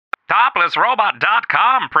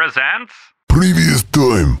ToplessRobot.com presents... Previous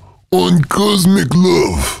time on Cosmic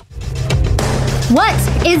Love. What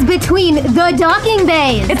is between the docking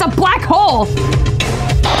bays? It's a black hole!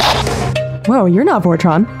 Whoa, you're not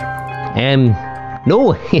Vortron.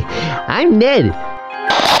 No, I'm Ned.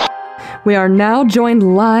 We are now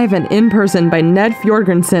joined live and in person by Ned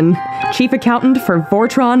Fjorgensen, Chief Accountant for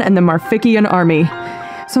Vortron and the Marfikian Army.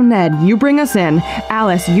 So Ned, you bring us in.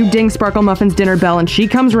 Alice, you ding Sparkle Muffin's dinner bell and she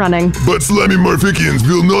comes running. But slimy Marfikians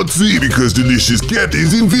will not see because delicious cat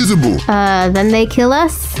is invisible. Then they kill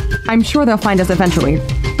us? I'm sure they'll find us eventually.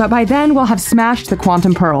 But by then, we'll have smashed the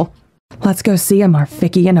Quantum Pearl. Let's go see a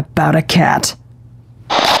Marfikian about a cat.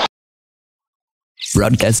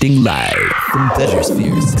 Broadcasting live from Pleasure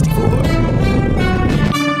Sphere 64.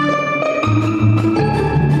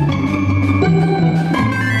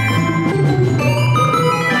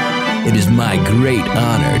 It is my great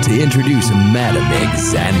honor to introduce Madam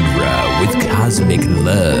Xandra with Cosmic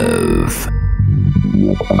Love.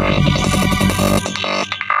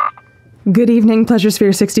 Good evening, Pleasure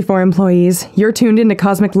Sphere 64 employees. You're tuned into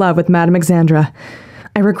Cosmic Love with Madam Xandra.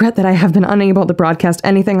 I regret that I have been unable to broadcast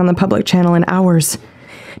anything on the public channel in hours.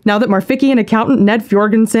 Now that Marfikian accountant Ned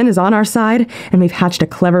Fjorgensen is on our side, and we've hatched a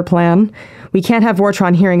clever plan, we can't have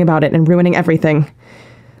Vortron hearing about it and ruining everything.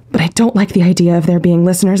 But I don't like the idea of there being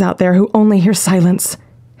listeners out there who only hear silence.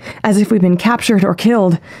 As if we've been captured or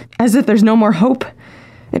killed. As if there's no more hope.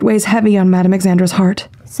 It weighs heavy on Madam Xandra's heart.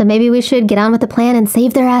 So maybe we should get on with the plan and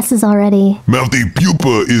save their asses already. Mouthy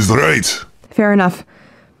Pupa is right. Fair enough.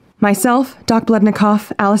 Myself, Doc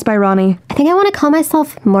Blednikoff, Alice Byrani. I think I want to call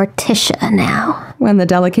myself Morticia now. When the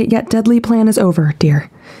delicate yet deadly plan is over,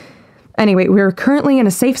 dear. Anyway, we're currently in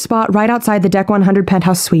a safe spot right outside the Deck 100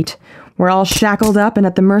 Penthouse suite. We're all shackled up and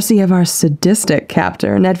at the mercy of our sadistic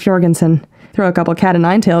captor, Ned Fjorgensen. Throw a couple cat and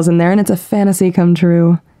nine tails in there and it's a fantasy come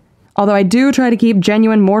true. Although I do try to keep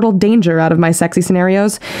genuine mortal danger out of my sexy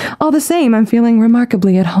scenarios, all the same, I'm feeling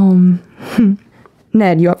remarkably at home.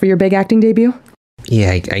 Ned, you up for your big acting debut?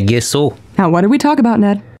 Yeah, I guess so. Now, what did we talk about,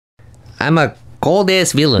 Ned? I'm a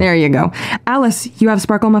cold-ass villain. There you go. Alice, you have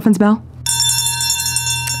Sparkle Muffin's bell?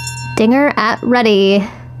 Dinger at ready.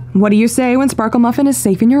 What do you say when Sparkle Muffin is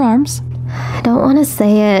safe in your arms? I don't want to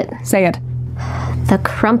say it. Say it. The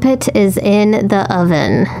crumpet is in the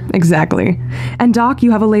oven. Exactly. And Doc,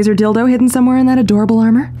 you have a laser dildo hidden somewhere in that adorable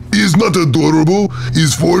armor? He's not adorable.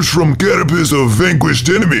 He's forged from carapace of vanquished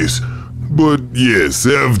enemies. But yes,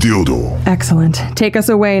 have dildo. Excellent. Take us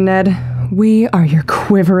away, Ned. We are your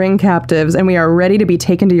quivering captives, and we are ready to be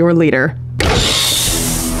taken to your leader.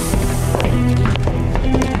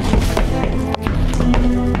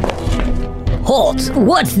 Halt!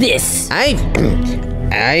 What's this? I've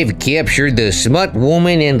captured the smut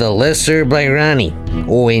woman and the lesser Byrani.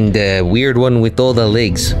 Oh, and the weird one with all the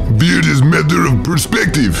legs. Beard is matter of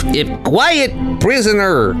perspective. Quiet,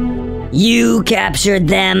 prisoner! You captured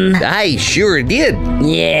them? I sure did.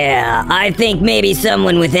 Yeah, I think maybe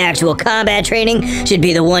someone with actual combat training should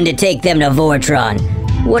be the one to take them to Vortron.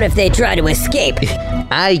 What if they try to escape?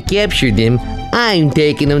 I captured them. I'm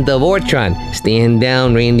taking them to Vortron. Stand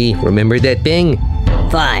down, Randy. Remember that thing?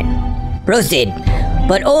 Fine. Proceed.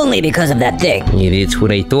 But only because of that thing. Yeah, that's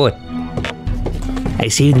what I thought. I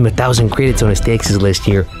saved him 1,000 credits on his taxes last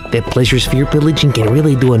year. That Pleasure Sphere pillaging can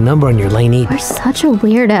really do a number on your line 8. You're such a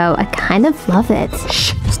weirdo. I kind of love it.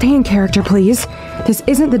 Shh, stay in character, please. This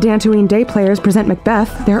isn't the Dantooine Day Players present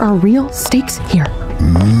Macbeth. There are real stakes here.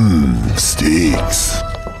 Steaks.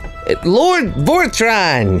 Lord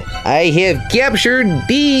Vortron, I have captured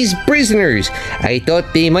these prisoners. I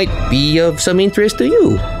thought they might be of some interest to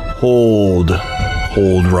you. Hold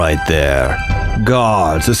right there.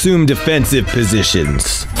 Guards, assume defensive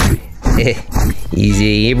positions.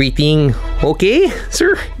 Is everything okay,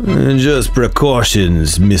 sir? Just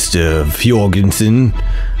precautions, Mr. Fjorgensen.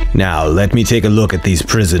 Now, let me take a look at these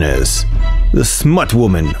prisoners. The smut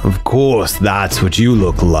woman, of course, that's what you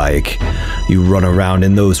look like. You run around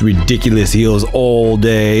in those ridiculous heels all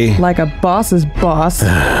day. Like a boss's boss.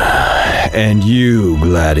 And you,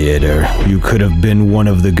 Gladiator, you could have been one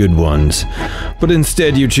of the good ones. But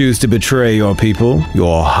instead you choose to betray your people,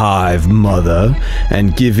 your hive mother,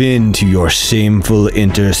 and give in to your shameful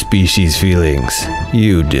interspecies feelings.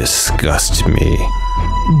 You disgust me.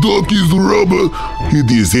 Doc is rubber.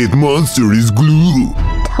 This hate monster is glue.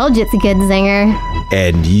 Told you it's a good zinger.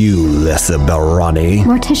 And you, lesser Barani.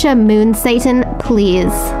 Morticia Moon Satan,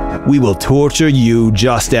 please. We will torture you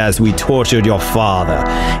just as we tortured your father,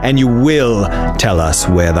 and you will tell us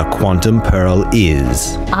where the quantum pearl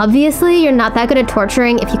is. Obviously, you're not that good at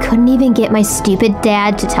torturing if you couldn't even get my stupid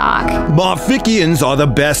dad to talk. Marficians are the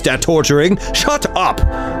best at torturing. Shut up,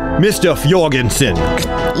 Mr. Fjorgensen.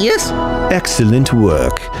 Yes? Excellent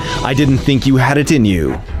work. I didn't think you had it in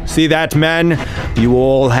you. See that, men? You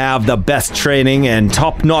all have the best training and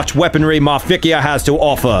top-notch weaponry Marficia has to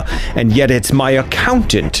offer, and yet it's my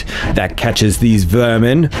accountant that catches these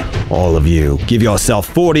vermin. All of you, give yourself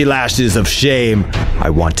 40 lashes of shame. I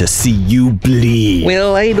want to see you bleed.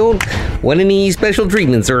 Well, I don't want any special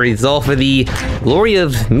treatment, sir. It's all for the glory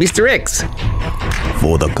of Mr. X.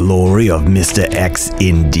 For the glory of Mr. X,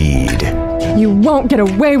 indeed. You won't get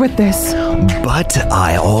away with this. But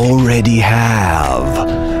I already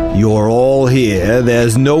have. You're all here.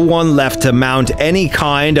 There's no one left to mount any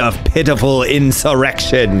kind of pitiful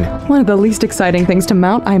insurrection. One of the least exciting things to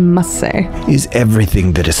mount, I must say. Is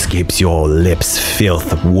everything that escapes your lips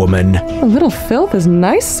filth, woman? A little filth is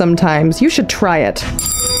nice sometimes. You should try it.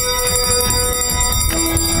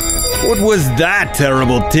 What was that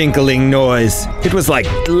terrible tinkling noise? It was like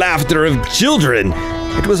laughter of children.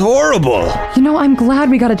 It was horrible. You know, I'm glad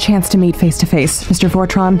we got a chance to meet face to face, Mr.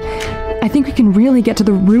 Vortron. I think we can really get to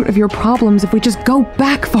the root of your problems if we just go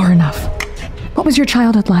back far enough. What was your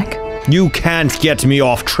childhood like? You can't get me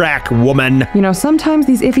off track, woman. You know, sometimes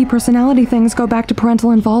these iffy personality things go back to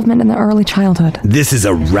parental involvement in the early childhood. This is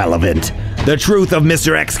irrelevant. The truth of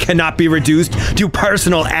Mr. X cannot be reduced to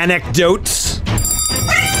personal anecdotes.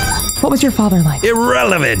 What was your father like?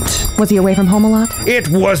 Irrelevant. Was he away from home a lot? It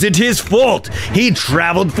wasn't his fault. He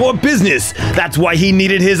traveled for business. That's why he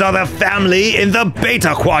needed his other family in the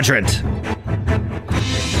Beta Quadrant.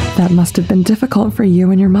 That must have been difficult for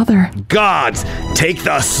you and your mother. Gods, take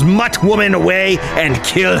the smut woman away and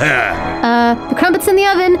kill her. The crumpet's in the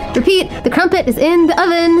oven. Repeat, the crumpet is in the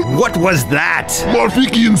oven. What was that?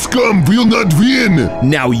 Marfician scum will not win.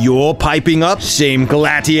 Now you're piping up, shame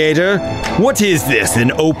gladiator? What is this,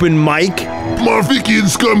 an open mic? Marfician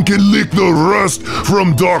scum can lick the rust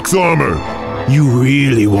from Doc's armor. You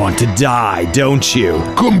really want to die, don't you?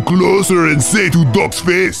 Come closer and say to Doc's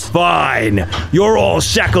face. Fine. You're all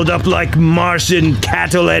shackled up like Martian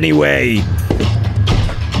cattle anyway.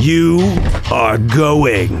 You are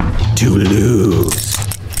going to lose.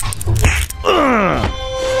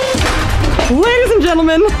 Ladies and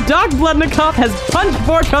gentlemen, Doc Bloodnikov has punched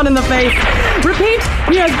Vortron in the face. Repeat,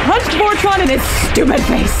 he has punched Vortron in his stupid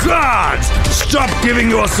face. Gods! Stop giving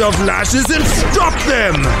yourself lashes and stop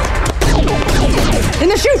them! In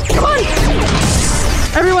the chute, come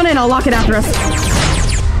on! Everyone in, I'll lock it after us.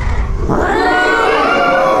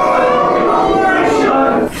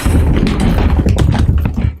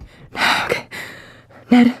 Okay.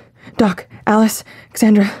 Ned, Doc, Alice,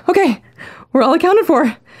 Xandra. Okay, we're all accounted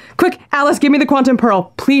for. Quick, Alice, give me the quantum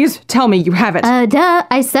pearl. Please tell me you have it. Duh.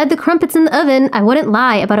 I said the crumpet's in the oven. I wouldn't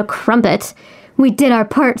lie about a crumpet. We did our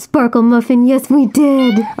part, Sparkle Muffin. Yes, we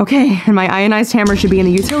did. Okay, and my ionized hammer should be in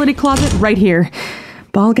the utility closet right here.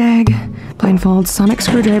 Ball gag, blindfold, sonic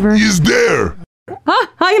screwdriver. He's there.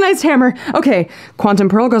 Ah, ionized hammer. Okay, quantum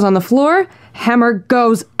pearl goes on the floor. Hammer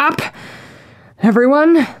goes up.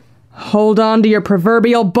 Everyone, hold on to your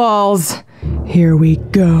proverbial balls. Here we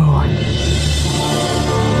go.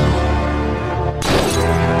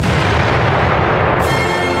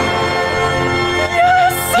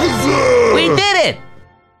 We did it!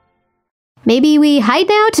 Maybe we hide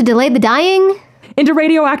now to delay the dying? Into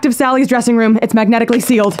radioactive Sally's dressing room. It's magnetically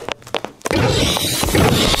sealed.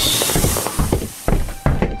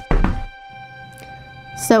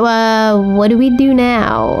 So, what do we do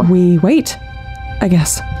now? We wait, I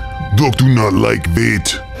guess. Doc do not like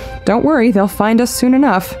wait. Don't worry, they'll find us soon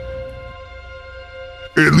enough.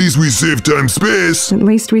 At least we save time space. At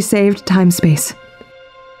least we saved time space.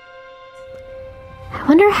 I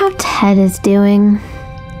wonder how Ted is doing.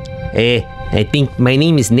 I think my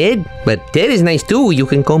name is Ned, but Ted is nice too. You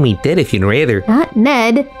can call me Ted if you'd rather. Not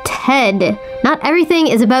Ned, Ted. Not everything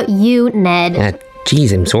is about you, Ned.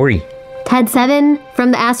 Geez, I'm sorry. Ted 7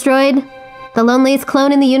 from the asteroid, the loneliest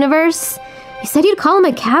clone in the universe. You said you'd call him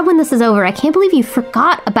a cab when this is over. I can't believe you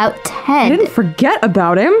forgot about Ted. I didn't forget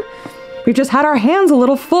about him. We've just had our hands a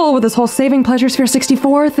little full with this whole Saving Pleasure Sphere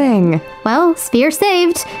 64 thing. Well, Sphere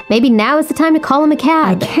saved. Maybe now is the time to call him a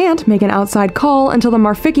cab. I can't make an outside call until the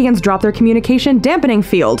Marficians drop their communication dampening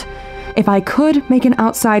field. If I could make an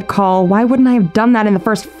outside call, why wouldn't I have done that in the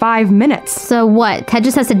first 5 minutes? So what? Ted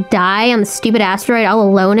just has to die on the stupid asteroid all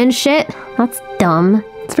alone and shit? That's dumb.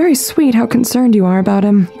 It's very sweet how concerned you are about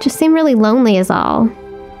him. You just seem really lonely is all.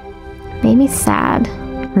 Made me sad.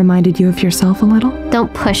 Reminded you of yourself a little?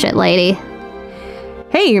 Don't push it, lady.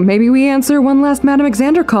 Hey, maybe we answer one last Madame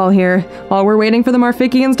Xandra call here, while we're waiting for the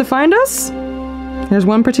Marfikians to find us? There's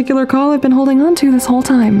one particular call I've been holding on to this whole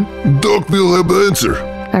time. Doc will have the answer.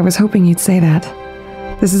 I was hoping you'd say that.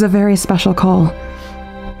 This is a very special call,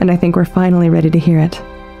 and I think we're finally ready to hear it.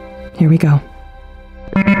 Here we go.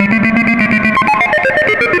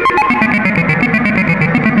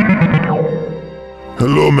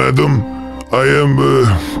 Hello, madam. I am,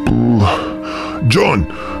 John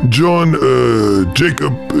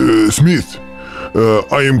Jacob Smith.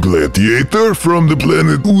 I am gladiator from the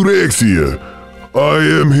planet Urexia. I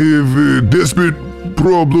am have a desperate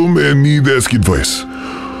problem and need ask advice.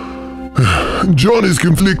 John is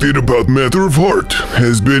conflicted about matter of heart.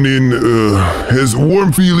 Has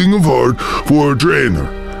warm feeling of heart for trainer.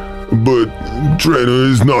 But trainer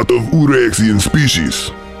is not of Urexian species.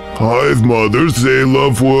 Hive mothers say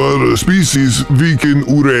love for other species weaken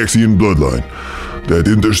Urexian bloodline. That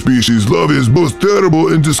interspecies love is both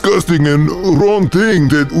terrible and disgusting and wrong thing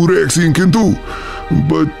that Urexian can do.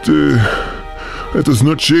 But that does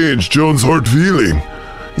not change John's heart feeling.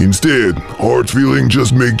 Instead, heart feeling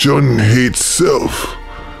just make John hate self.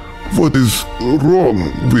 What is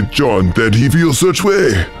wrong with John that he feels such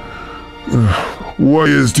way? Why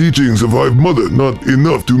is teachings of Hive Mother not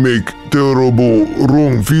enough to make terrible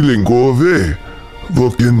wrong feeling go away?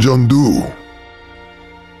 What can John do?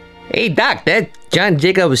 Hey, Doc, that John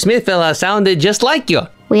Jacob Smith fella sounded just like you.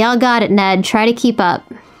 We all got it, Ned. Try to keep up.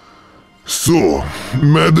 So,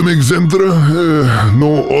 Madam Xandra,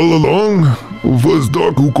 know all along? Was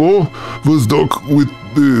Doc who called? Was Doc with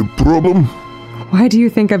the problem? Why do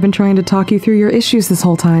you think I've been trying to talk you through your issues this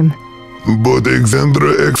whole time? But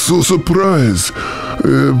Xandra acts so surprised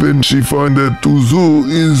when she find that Tuzu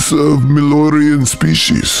is of Milorian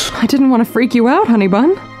species. I didn't want to freak you out, honey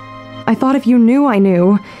bun. I thought if you knew I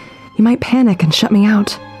knew, you might panic and shut me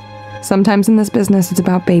out. Sometimes in this business, it's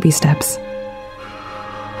about baby steps.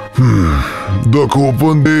 Doc hope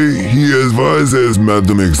one day he as wise as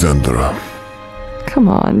Madam Xandra. Come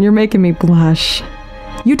on, you're making me blush.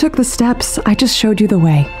 You took the steps, I just showed you the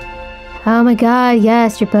way. Oh my god,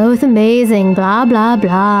 yes, you're both amazing, blah blah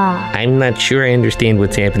blah. I'm not sure I understand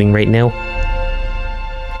what's happening right now.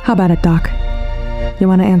 How about it, Doc? You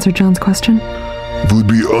want to answer John's question? Would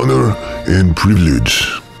be honor and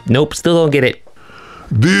privilege. Nope, still don't get it.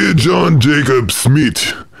 Dear John Jacob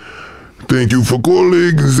Smith, thank you for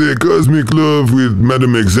calling the Cosmic Love with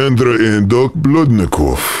Madam Xandra and Doc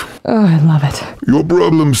Blodnikov. Oh, I love it. Your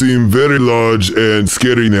problems seem very large and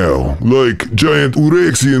scary now, like giant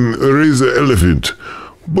Urexian razor elephant.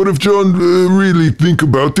 But if John really think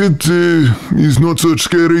about it, it's not such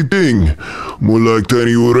scary thing. More like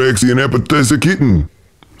tiny Urexian appetizer kitten.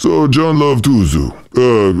 So John love Tuzu,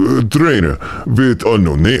 trainer with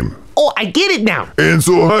unknown name. Oh, I get it now. And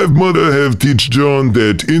so Hive Mother have teach John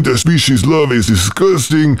that interspecies love is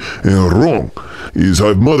disgusting and wrong. Is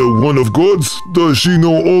Hive Mother one of gods? Does she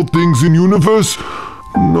know all things in universe?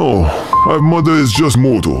 No, Hive Mother is just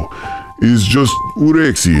mortal. Is just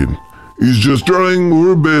Urexian. Is just trying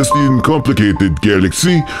her best in complicated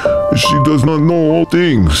galaxy. She does not know all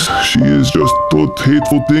things. She is just taught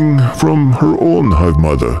hateful thing from her own Hive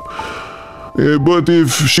Mother. But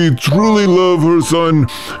if she truly love her son,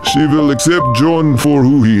 she will accept John for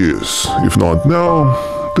who he is. If not now,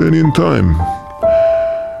 then in time.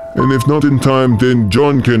 And if not in time, then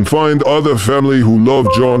John can find other family who love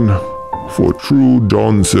John for true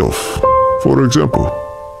John self. For example,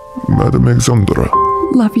 Madam Xandra.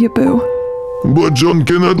 Love you, boo. But John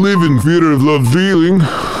cannot live in fear of love feeling.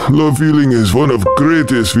 Love feeling is one of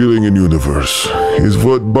greatest feeling in universe. Is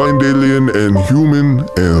what bind alien and human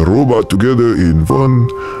and robot together in one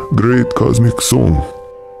great cosmic song.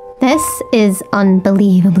 This is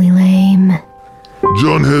unbelievably lame.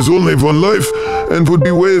 John has only one life and would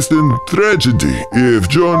be waste and tragedy if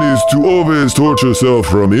John is to always torture self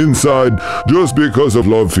from inside just because of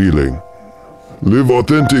love feeling. Live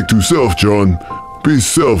authentic to self, John. Be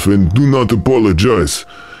self and do not apologize.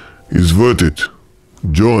 Is worth it.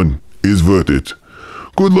 John is worth it.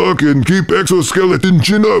 Good luck and keep exoskeleton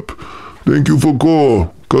chin up. Thank you for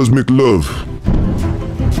call, Cosmic Love.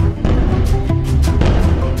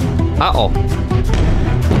 Uh-oh.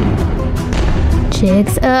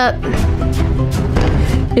 Jigs up.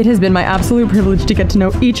 It has been my absolute privilege to get to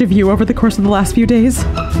know each of you over the course of the last few days.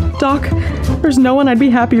 Doc, there's no one I'd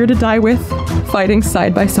be happier to die with, fighting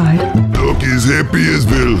side by side. Doc is happy as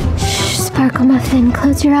well. Shh, Sparkle Muffin,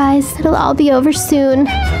 close your eyes. It'll all be over soon.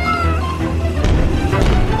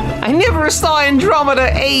 I I never saw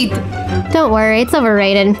Andromeda 8. Don't worry, it's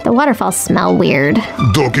overrated. The waterfalls smell weird.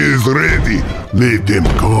 Doc is ready. Let them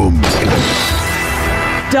come.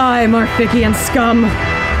 Die, Marfician scum!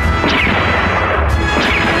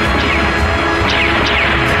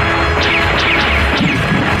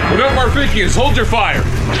 What up, Marficians? Hold your fire!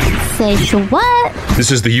 Say what?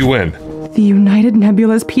 This is the UN. The United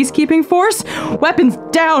Nebula's peacekeeping force? Weapons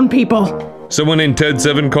down, people! Someone named Ted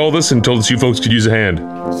 7 called us and told us you folks could use a hand.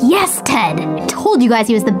 Yes, Ted! I told you guys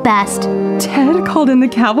he was the best. Ted called in the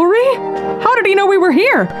cavalry? How did he know we were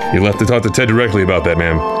here? You left to talk to Ted directly about that,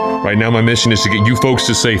 ma'am. Right now my mission is to get you folks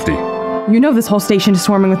to safety. You know this whole station is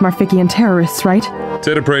swarming with Marfician terrorists, right?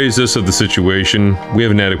 Ted appraised us of the situation. We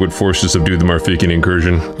have inadequate force to subdue the Marfician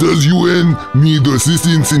incursion. Does UN need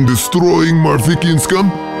assistance in destroying Marfician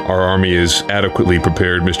scum? Our army is adequately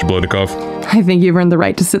prepared, Mr. Blodnikov. I think you've earned the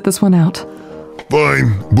right to sit this one out.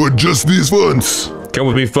 Fine, but just this once. Come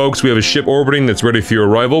with me, folks. We have a ship orbiting that's ready for your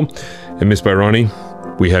arrival. And Miss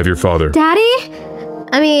Byrani, we have your father. Daddy?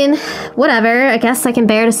 I mean, whatever. I guess I can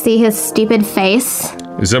bear to see his stupid face.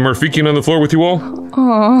 Is that Marfician on the floor with you all?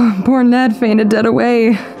 Oh, poor Ned fainted dead away.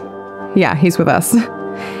 Yeah, he's with us.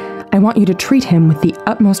 I want you to treat him with the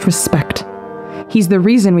utmost respect. He's the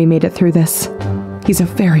reason we made it through this. He's a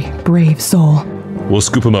very brave soul. We'll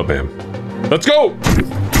scoop him up, ma'am. Let's go!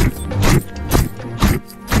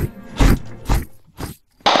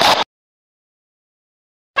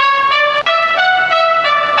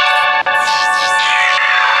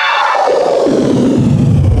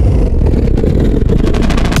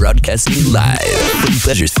 Broadcasting live from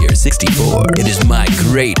Pleasuresphere 64, it is my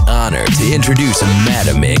great honor to introduce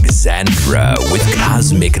Madame Xandra with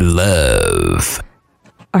Cosmic Love.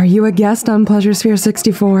 Are you a guest on Pleasuresphere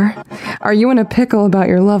 64? Are you in a pickle about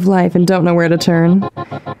your love life and don't know where to turn?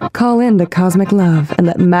 Call in to Cosmic Love and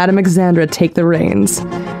let Madame Xandra take the reins.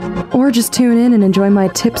 Or just tune in and enjoy my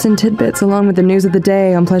tips and tidbits along with the news of the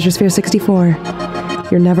day on Pleasuresphere 64.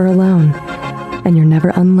 You're never alone, and you're never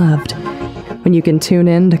unloved when you can tune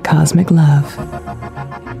in to Cosmic Love.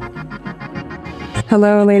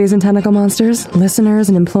 Hello, ladies and tentacle monsters, listeners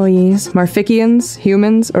and employees, Marficians,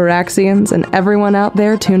 humans, Araxians, and everyone out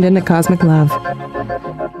there tuned into Cosmic Love.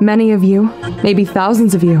 Many of you, maybe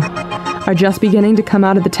thousands of you, are just beginning to come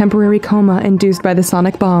out of the temporary coma induced by the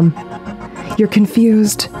sonic bomb. You're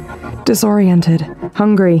confused, disoriented,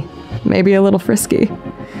 hungry, maybe a little frisky.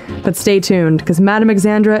 But stay tuned, because Madame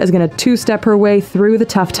Xandra is going to two-step her way through the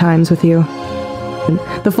tough times with you.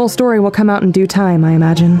 The full story will come out in due time, I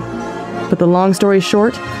imagine. But the long story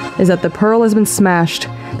short is that the Pearl has been smashed,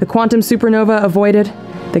 the quantum supernova avoided,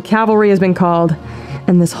 the cavalry has been called,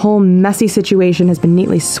 and this whole messy situation has been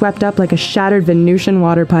neatly swept up like a shattered Venusian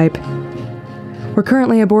water pipe. We're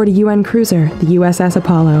currently aboard a UN cruiser, the USS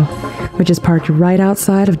Apollo, which is parked right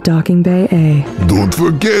outside of Docking Bay A. Don't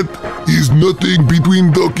forget, is nothing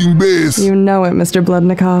between docking bays. You know it, Mr.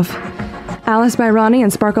 Bludnikov. Alice Byrani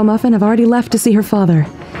and Sparkle Muffin have already left to see her father.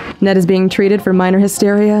 Ned is being treated for minor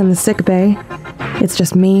hysteria in the sick bay. It's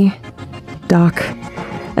just me, Doc,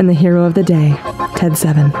 and the hero of the day, Ted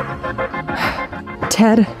 7.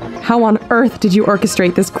 Ted, how on earth did you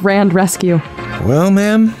orchestrate this grand rescue? Well,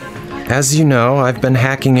 ma'am, as you know, I've been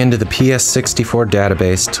hacking into the PS64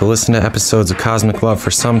 database to listen to episodes of Cosmic Love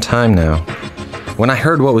for some time now. When I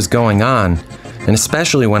heard what was going on, and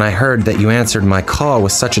especially when I heard that you answered my call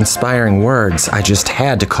with such inspiring words, I just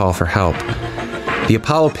had to call for help. The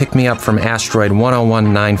Apollo picked me up from asteroid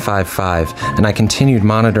 101955, and I continued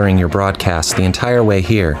monitoring your broadcast the entire way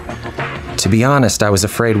here. To be honest, I was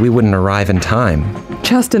afraid we wouldn't arrive in time.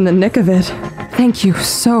 Just in the nick of it. Thank you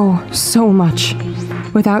so much.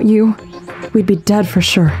 Without you, we'd be dead for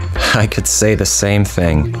sure. I could say the same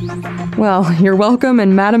thing. Well, you're welcome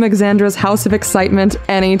in Madame Xandra's House of Excitement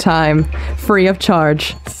anytime, free of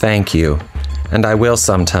charge. Thank you. And I will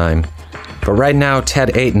sometime. But right now,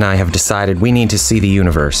 Ted 8 and I have decided we need to see the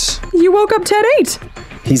universe. You woke up Ted 8?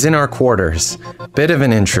 He's in our quarters. Bit of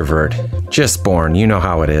an introvert. Just born, you know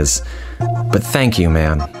how it is. But thank you,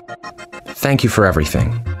 ma'am. Thank you for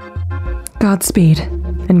everything. Godspeed,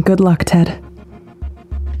 and good luck, Ted.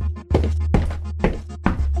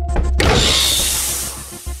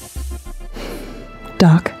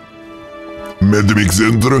 Doc. Madame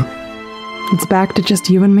Xandra? It's back to just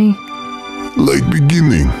you and me. Like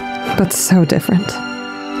beginning. But so different.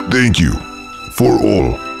 Thank you. For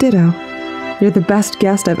all. Ditto. You're the best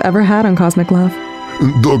guest I've ever had on Cosmic Love.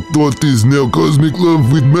 Doc Thought is now Cosmic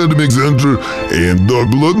Love with Madame Xandra and Doc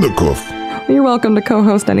Bludnikov. You're welcome to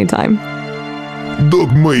co-host anytime.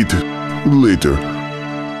 Doc might. Later.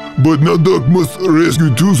 But now Doc must rescue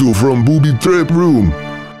Tuzo from Booby Trap Room.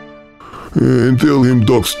 and tell him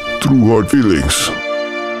Duck's true heart feelings.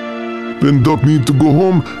 Then Duck need to go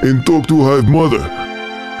home and talk to Hive Mother.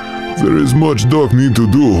 There is much Duck need to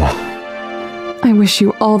do. I wish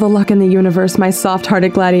you all the luck in the universe, my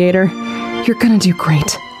soft-hearted gladiator. You're gonna do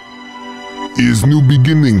great. Is new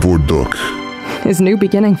beginning for Duck. Is new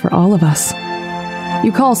beginning for all of us.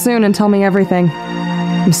 You call soon and tell me everything.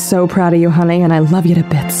 I'm so proud of you, honey, and I love you to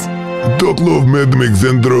bits. Duck love Madam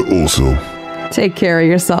Xandra also. Take care of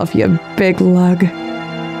yourself, you big lug.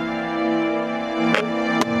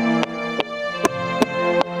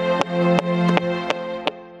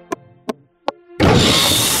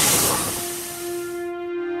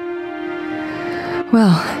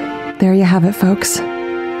 Well, there you have it, folks.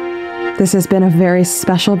 This has been a very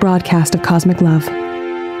special broadcast of Cosmic Love.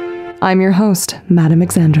 I'm your host, Madam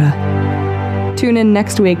Xandra. Tune in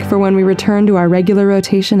next week for when we return to our regular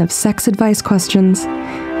rotation of sex advice questions,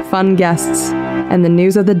 fun guests, and the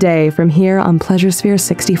news of the day from here on Pleasuresphere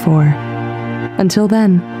 64. Until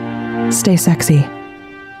then, stay sexy.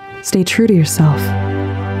 Stay true to yourself.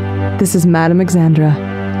 This is Madam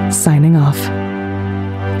Xandra, signing off.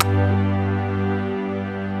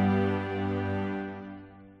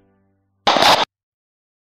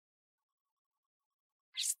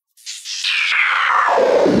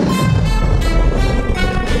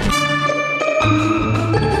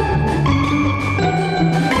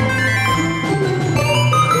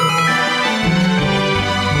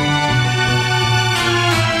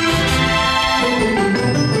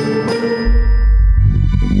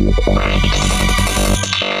 Right.